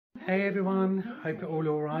Hey everyone, hope you're all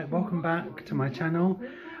alright. Welcome back to my channel.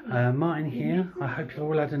 Martin here. I hope you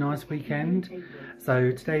all had a nice weekend.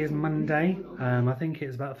 So today is Monday. I think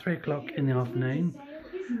it's about 3 o'clock in the afternoon.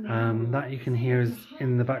 That you can hear is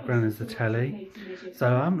in the background is the telly. So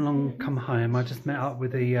I haven't long come home. I just met up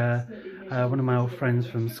with one of my old friends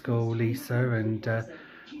from school, Lisa, and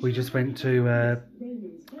we just went to a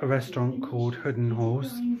restaurant called Hood and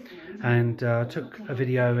Horse, and took a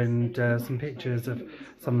video and some pictures of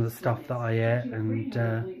some of the stuff that I ate. And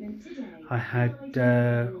I had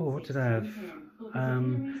what did I have?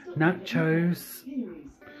 Nachos.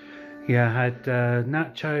 Yeah, I had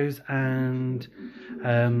nachos and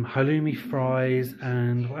halloumi fries,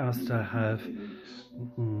 and what else did I have?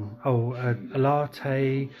 A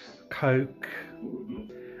latte, Coke,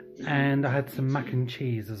 and I had some mac and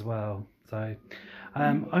cheese as well. So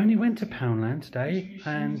I only went to Poundland today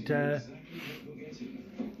and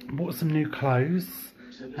bought some new clothes,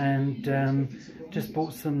 and just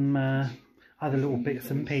bought some other little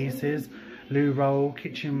bits and pieces, loo roll,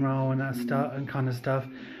 kitchen roll, and that stuff and kind of stuff.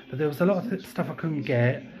 But there was a lot of stuff I couldn't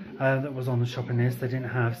get that was on the shopping list they didn't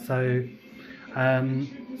have. So so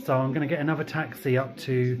I'm going to get another taxi up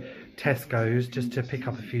to Tesco's just to pick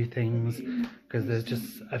up a few things, because there's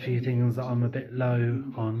just a few things that I'm a bit low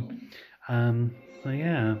on. So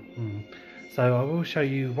yeah, so I will show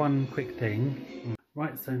you one quick thing.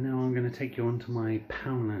 Right, so now I'm going to take you on to my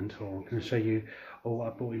Poundland tour. I'm going to show you all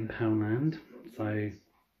what I bought in Poundland. So,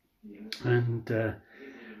 and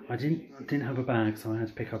I didn't have a bag, so I had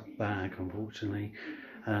to pick up a bag, unfortunately.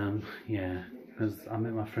 Yeah, because I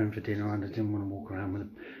met my friend for dinner and I didn't want to walk around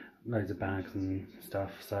with loads of bags and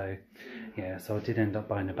stuff. So yeah, so I did end up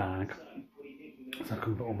buying a bag so I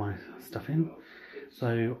can put all my stuff in.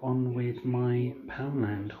 So on with my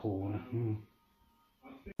Poundland haul.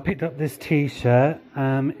 I picked up this t-shirt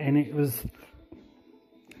and it was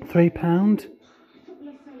 £3.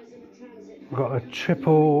 I've got a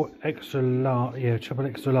triple extra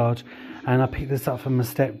large, and I picked this up from my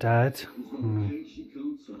stepdad.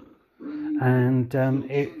 And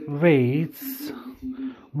it reads,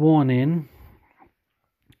 warning,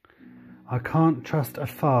 I can't trust a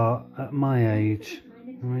fart at my age.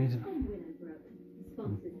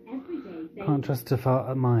 Can't trust a fart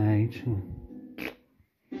at my age.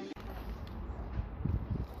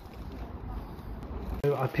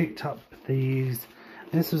 So I picked up these.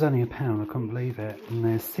 This was only £1, I couldn't believe it. And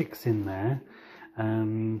there's 6 in there.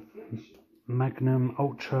 Magnum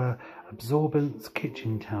Ultra Absorbance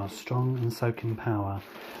Kitchen Towel, strong and soaking power.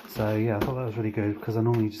 So yeah, I thought that was really good, because I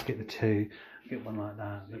normally just get the 2. Get one like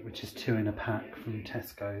that, which is 2 in a pack from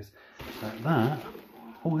Tesco's. Like that,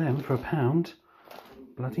 all them for £1.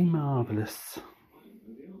 Bloody marvellous.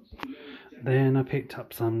 Then I picked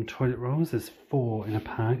up some toilet rolls. There's 4 in a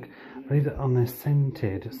pack. I believe that on their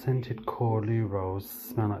scented core loo rolls,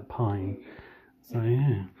 smell like pine. So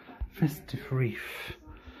yeah, festive reef.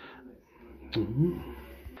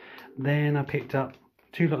 Then I picked up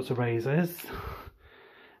 2 lots of razors.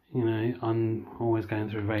 You know, I'm always going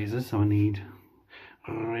through razors, so I need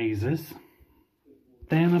razors.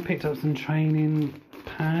 Then I picked up some training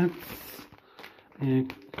pads. Yeah,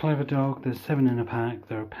 Clover Dog, there's 7 in a pack,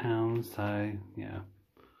 they're £1, so yeah.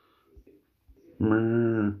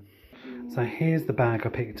 So here's the bag I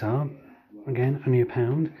picked up. Again, only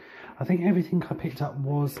 £1. I think everything I picked up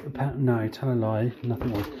was £1. No, tell a lie,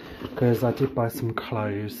 nothing was, because I did buy some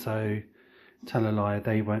clothes, so tell a lie,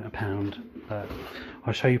 they weren't £1. But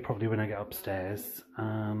I'll show you properly when I get upstairs.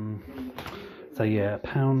 So yeah,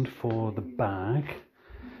 £1 for the bag.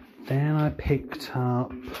 Then I picked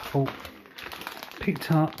up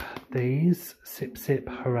these Sip Sip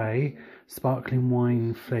Hooray sparkling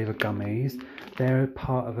wine flavour gummies. They're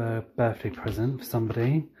part of a birthday present for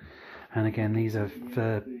somebody, and again these are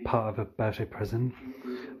for part of a birthday present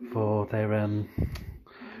for their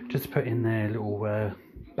just put in their little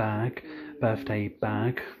birthday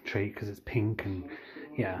bag treat, because it's pink, and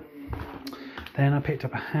yeah. Then I picked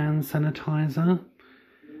up a hand sanitizer.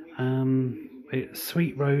 It's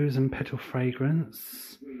sweet rose and petal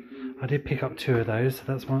fragrance. I did pick up 2 of those, so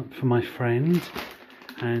that's one for my friend.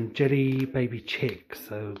 And jelly baby chicks,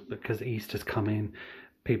 so because Easter's coming,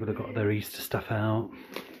 people have got their Easter stuff out.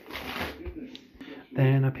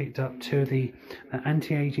 Then I picked up 2 of the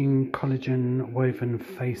anti-aging collagen woven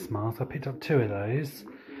face masks. I picked up 2 of those,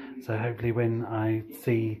 so hopefully when I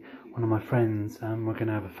see one of my friends, we're going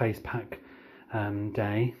to have a face pack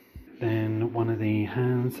day. Then one of the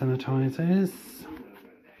hand sanitizers,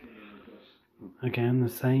 again the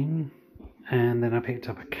same. And then I picked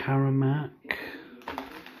up a Caramac,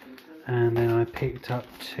 and then I picked up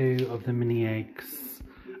 2 of the mini eggs.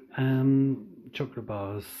 chocolate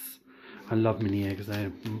bars. I love mini eggs,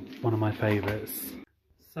 they're one of my favourites.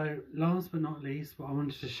 So last but not least, what I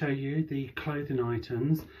wanted to show you, the clothing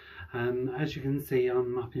items. As you can see,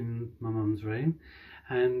 I'm up in my mum's room,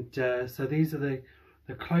 and so these are the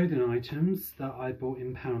clothing items that I bought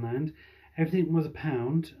in Poundland. Everything was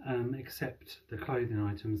 £1 except the clothing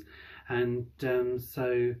items, and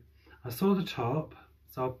so I saw the top.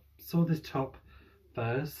 So I saw this top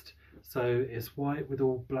first. So it's white with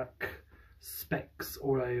all black specks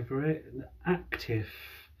all over it. Active,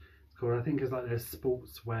 it's called. I think it's like their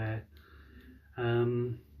sportswear,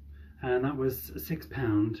 and that was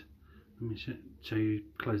 £6. Let me show you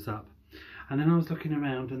close up. And then I was looking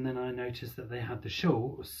around, and then I noticed that they had the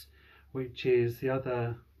shorts, which is the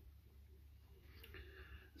other.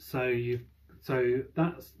 So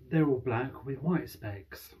they're all black with white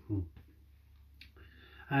specks.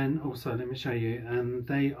 And also, let me show you, and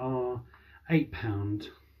they are £8.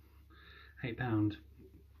 £8.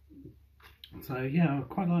 So yeah, I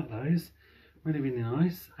quite like those. Really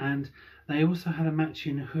nice. And they also had a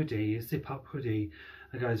matching hoodie, a zip-up hoodie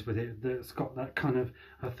that goes with it, that's got that kind of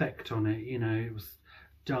effect on it. You know, it was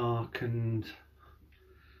dark and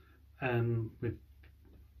with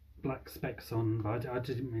black specks on, but I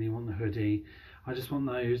didn't really want the hoodie. I just want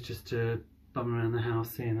those just to bum around the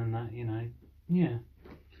house in and that, you know. Yeah.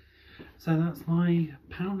 So that's my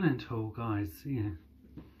Poundland haul, guys. Yeah.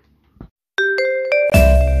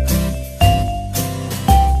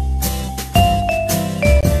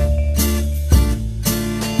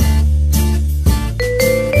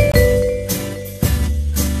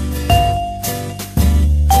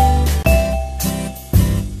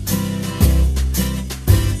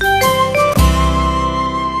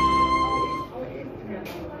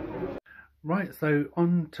 Right, so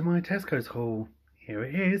on to my Tesco's haul. Here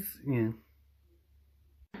it is. Yeah.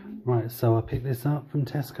 Right, so I picked this up from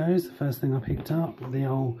Tesco's. The first thing I picked up, the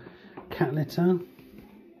old cat litter.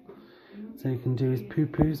 So you can do his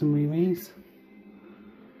poo-poos and wee-wees.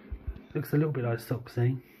 Looks a little bit like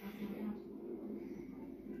Soxy.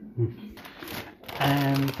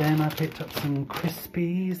 And then I picked up some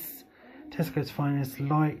Crispies. Tesco's Finest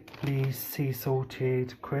lightly sea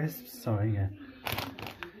salted crisps. Sorry, yeah.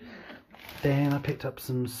 Then I picked up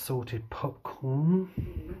some salted popcorn.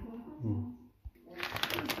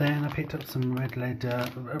 Then I picked up some red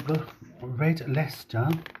Leicester.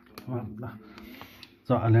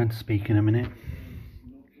 So I learned to speak in a minute.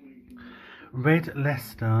 Red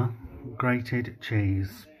Leicester grated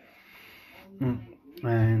cheese. And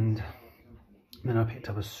then I picked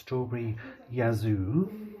up a strawberry yazoo.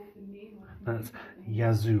 That's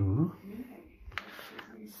yazoo.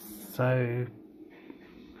 So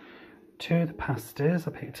 2 of the pastas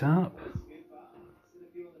I picked up.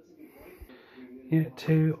 Yeah,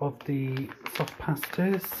 2 of the soft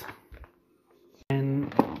pastas.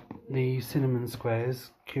 And the cinnamon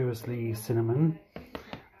squares, curiously cinnamon.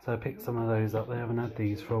 So I picked some of those up. They haven't had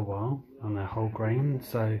these for a while, and they're whole grain,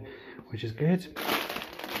 so which is good.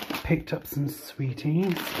 Picked up some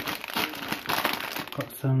sweeties.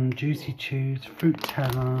 Got some Juicy Chews,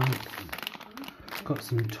 Fruitellas. Got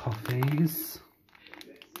some toffees.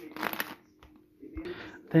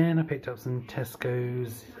 Then I picked up some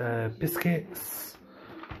Tesco's biscuits,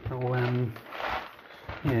 little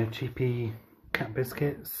yeah, cheapy cat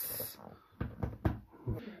biscuits.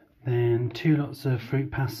 Then 2 lots of fruit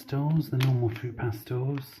pastels, the normal fruit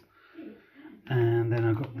pastels, and then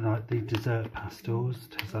I got like the dessert pastels.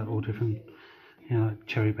 Tastes like all different, you know, like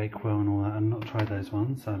cherry bakewell and all that. I've not tried those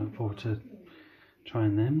ones, so I look forward to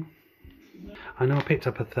trying them. I know I picked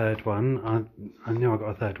up a third one. I knew I got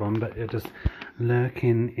a third one, but it just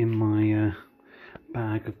lurking in my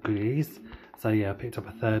bag of goodies. So yeah, I picked up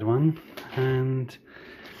a third one. And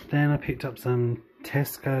then I picked up some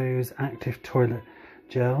Tesco's Active Toilet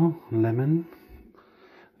Gel Lemon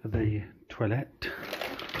for the toilet.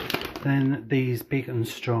 Then these Big and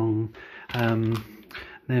Strong,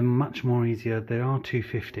 they're much more easier. They are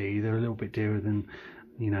 £2.50. They're a little bit dearer than,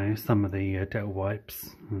 you know, some of the Dettol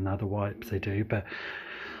wipes and other wipes they do, but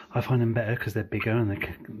I find them better because they're bigger and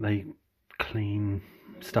they clean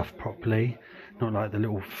stuff properly, not like the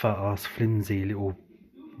little fat-ass flimsy little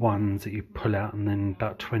ones that you pull out and then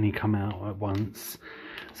about 20 come out at once.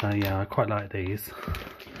 So yeah, I quite like these.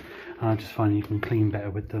 I just find you can clean better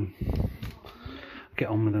with them, get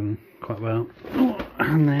on with them quite well.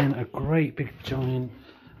 And then a great big giant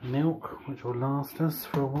milk which will last us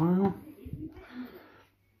for a while.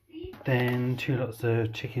 Then 2 lots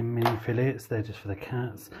of chicken mini fillets. They're just for the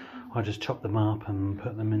cats. I just chop them up and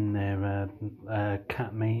put them in their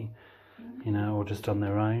cat meat, you know, or just on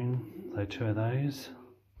their own. So 2 of those.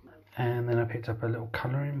 And then I picked up a little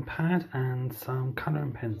colouring pad and some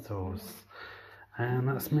colouring pencils. And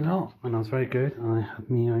that's my lot. And I was very good. I had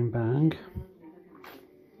my own bag.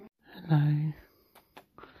 Hello.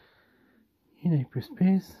 Hello,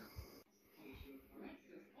 Brispies.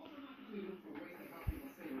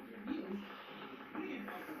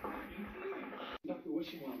 Hello.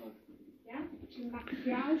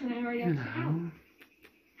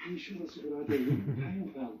 Are you sure that's a good idea? You're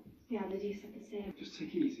paying well. Yeah, the Dee said the same. Just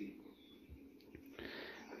take it easy.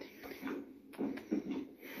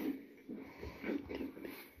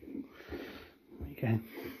 There you go.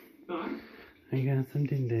 Bye. There you go, some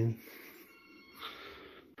din din.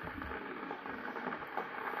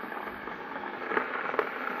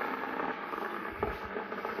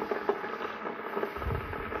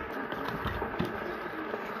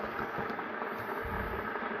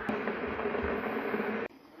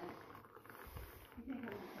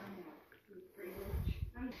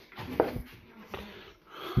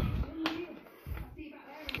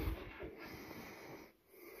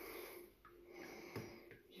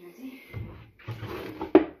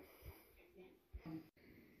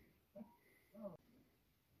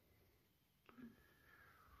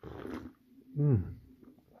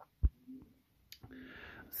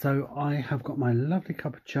 So I have got my lovely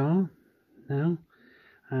cup of char now,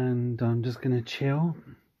 and I'm just going to chill.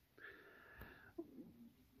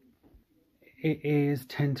 It is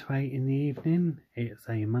 10 to 8 in the evening. It's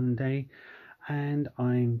a Monday, and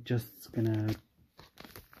I'm just going to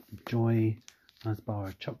enjoy a nice bar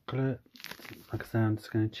of chocolate. Like I say, I'm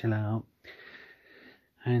just going to chill out.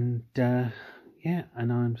 And yeah,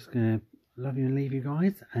 and I'm just going to love you and leave you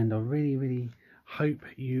guys. And I really, really hope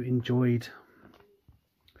you enjoyed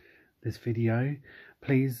this video.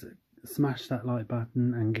 Please smash that like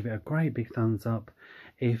button and give it a great big thumbs up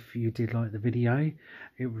if you did like the video.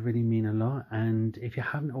 It would really mean a lot. And if you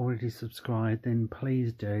haven't already subscribed, then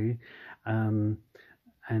please do, and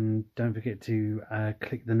don't forget to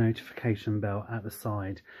click the notification bell at the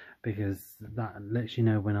side, because that lets you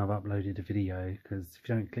know when I've uploaded a video, because if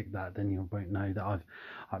you don't click that, then you won't know that I've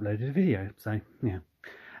uploaded a video. So yeah.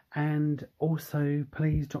 And also,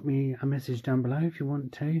 please drop me a message down below if you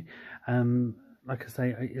want to. Like I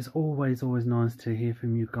say, it's always nice to hear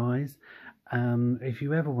from you guys. If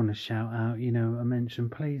you ever want to shout out, you know, a mention,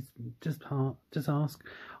 please just ask.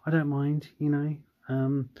 I don't mind, you know.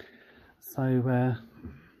 So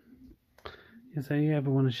you ever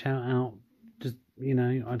want to shout out, just, you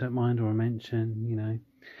know, I don't mind, or a mention, you know.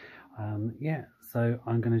 Yeah, so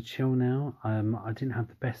I'm going to chill now. I didn't have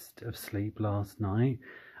the best of sleep last night.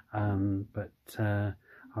 But I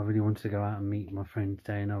really wanted to go out and meet my friend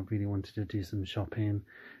today, and I really wanted to do some shopping,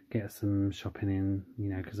 get some shopping in, you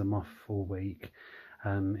know, because I'm off all week.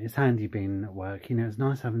 It's handy being at work, you know. It's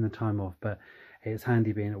nice having the time off, but it's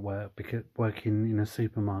handy being at work, because working in a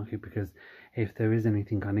supermarket, because if there is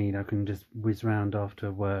anything I need, I can just whiz round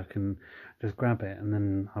after work and just grab it, and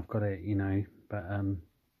then I've got it, you know. But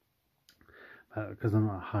because I'm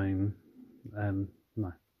not at home, no,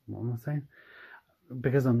 what am I saying?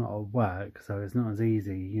 Because I'm not at work, so it's not as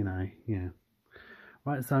easy, you know. Yeah.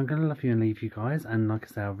 Right, so I'm going to love you and leave you guys, and like I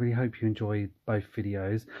say, I really hope you enjoyed both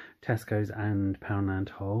videos, Tesco's and Poundland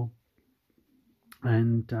haul.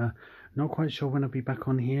 And not quite sure when I'll be back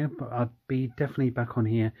on here, but I'll be definitely back on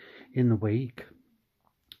here in the week.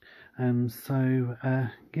 So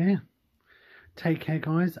yeah, take care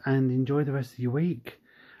guys, and enjoy the rest of your week.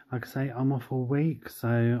 Like I say, I'm off all week, so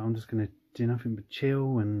I'm just going to do nothing but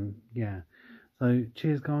chill, and yeah. So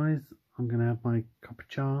cheers guys, I'm going to have my cup of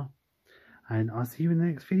char, and I'll see you in the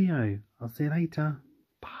next video. I'll see you later.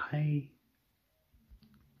 Bye.